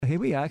here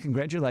we are.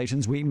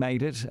 Congratulations. We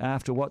made it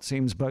after what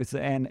seems both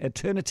an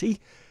eternity,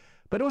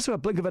 but also a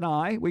blink of an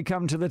eye. We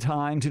come to the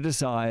time to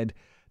decide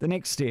the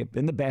next step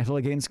in the battle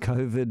against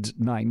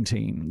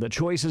COVID-19. The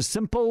choice is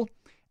simple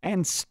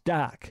and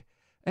stark,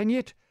 and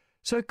yet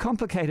so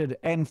complicated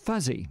and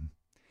fuzzy.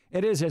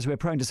 It is, as we're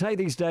prone to say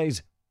these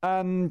days,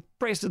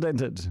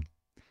 unprecedented.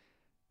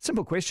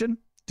 Simple question.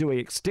 Do we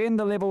extend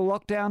the level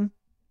lockdown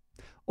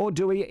or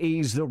do we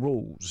ease the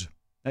rules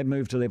and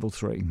move to level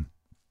 3?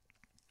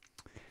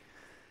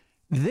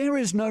 There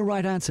is no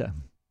right answer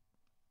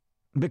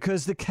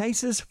because the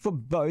cases for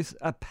both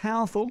are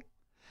powerful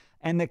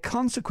and the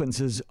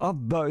consequences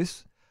of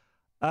both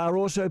are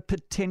also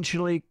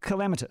potentially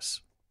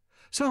calamitous.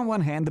 So on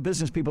one hand, the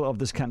business people of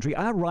this country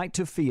are right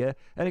to fear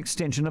an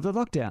extension of the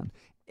lockdown.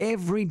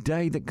 Every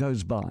day that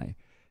goes by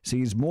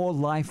sees more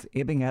life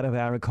ebbing out of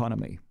our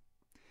economy.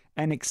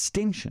 An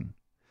extension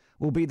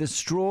will be the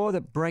straw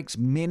that breaks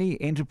many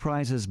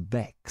enterprises'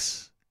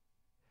 backs.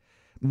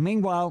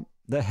 Meanwhile,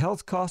 the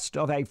health cost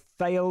of a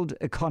failed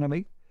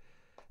economy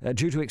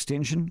due to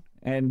extension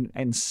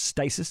and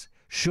stasis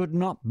should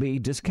not be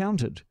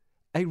discounted.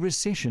 A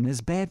recession is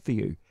bad for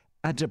you.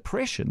 A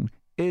depression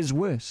is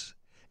worse.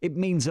 It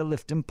means a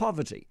lift in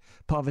poverty.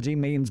 Poverty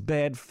means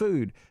bad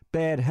food,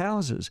 bad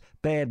houses,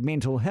 bad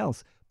mental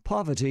health.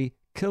 Poverty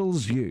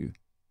kills you.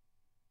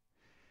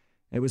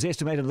 It was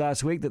estimated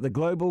last week that the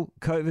global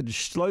COVID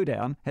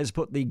slowdown has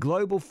put the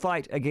global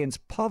fight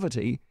against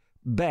poverty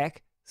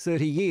back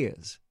 30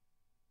 years.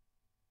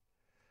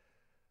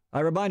 I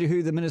remind you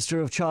who the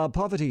Minister of Child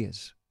Poverty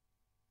is.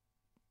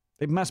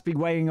 It must be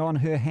weighing on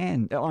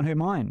her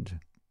mind.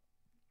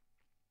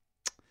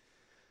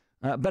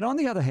 But on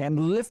the other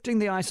hand, lifting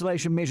the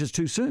isolation measures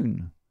too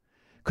soon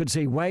could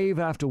see wave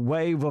after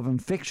wave of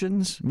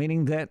infections,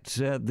 meaning that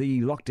the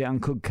lockdown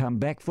could come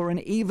back for an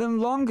even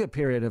longer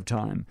period of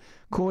time,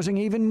 causing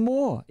even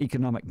more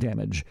economic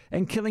damage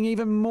and killing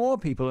even more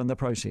people in the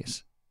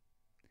process.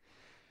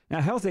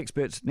 Now, health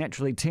experts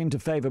naturally tend to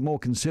favour more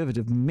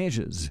conservative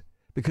measures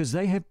because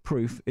they have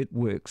proof it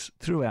works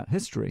throughout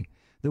history.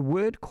 The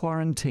word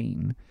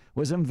quarantine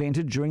was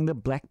invented during the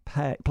Black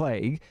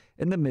Plague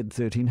in the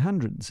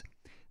mid-1300s.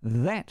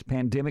 That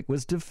pandemic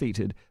was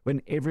defeated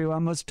when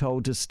everyone was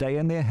told to stay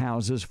in their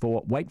houses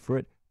for, wait for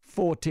it,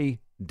 40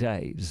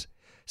 days.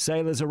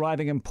 Sailors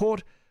arriving in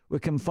port were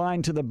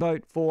confined to the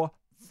boat for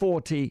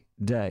 40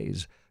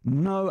 days.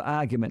 No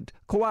argument.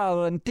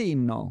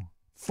 Quarantino.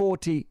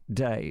 40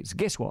 days.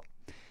 Guess what?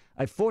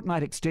 A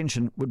fortnight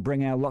extension would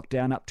bring our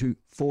lockdown up to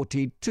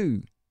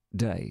 42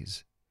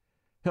 days.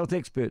 Health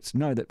experts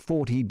know that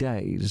 40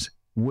 days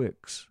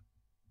works.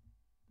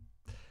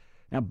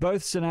 Now,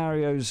 both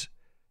scenarios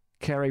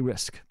carry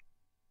risk,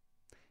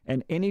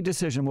 and any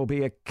decision will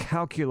be a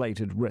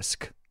calculated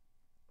risk.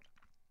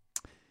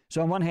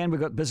 So on one hand, we've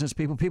got business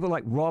people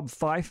like Rob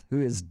Fife, who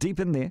is deep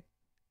in there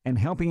and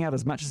helping out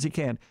as much as he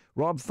can.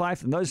 Rob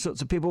Fife and those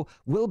sorts of people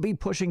will be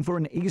pushing for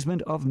an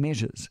easement of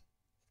measures.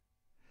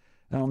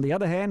 And on the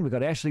other hand, we've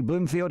got Ashley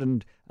Bloomfield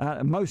and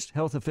most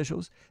health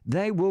officials.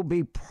 They will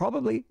be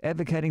probably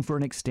advocating for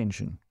an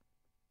extension.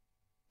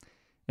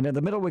 And in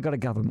the middle, we've got a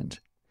government.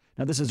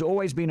 Now, this has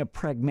always been a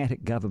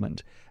pragmatic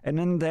government, and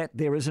in that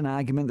there is an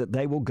argument that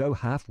they will go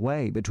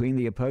halfway between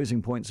the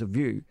opposing points of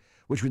view,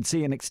 which would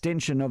see an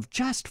extension of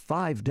just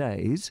 5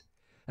 days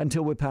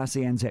until we're past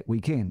the Anzac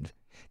weekend,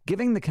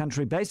 giving the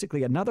country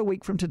basically another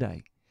week from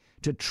today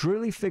to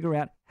truly figure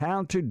out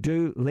how to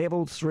do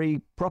level 3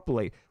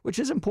 properly, which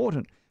is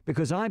important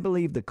because I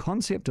believe the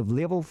concept of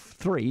level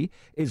 3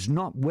 is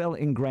not well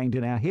ingrained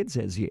in our heads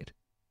as yet.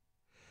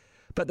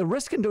 But the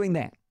risk in doing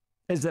that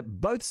is that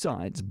both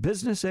sides,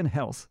 business and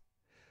health,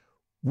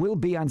 will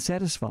be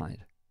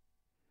unsatisfied.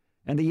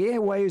 And the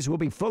airwaves will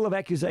be full of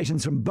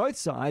accusations from both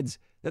sides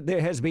that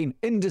there has been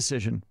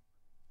indecision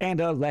and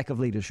a lack of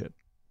leadership.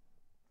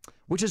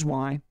 Which is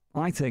why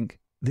I think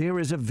there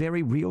is a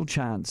very real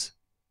chance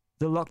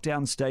the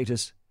lockdown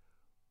status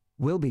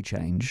will be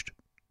changed.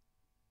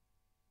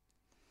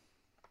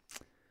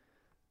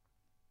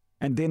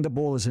 And then the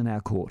ball is in our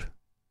court.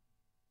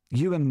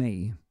 You and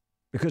me.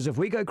 Because if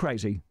we go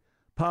crazy,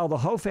 pile the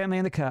whole family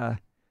in the car,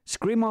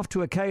 scream off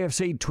to a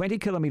KFC 20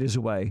 kilometres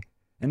away,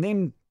 and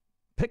then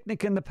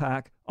picnic in the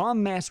park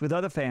en masse with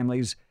other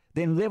families,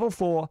 then level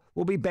 4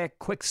 will be back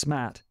quick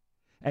smart.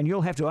 And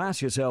you'll have to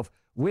ask yourself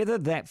whether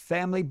that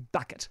family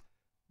bucket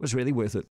was really worth it.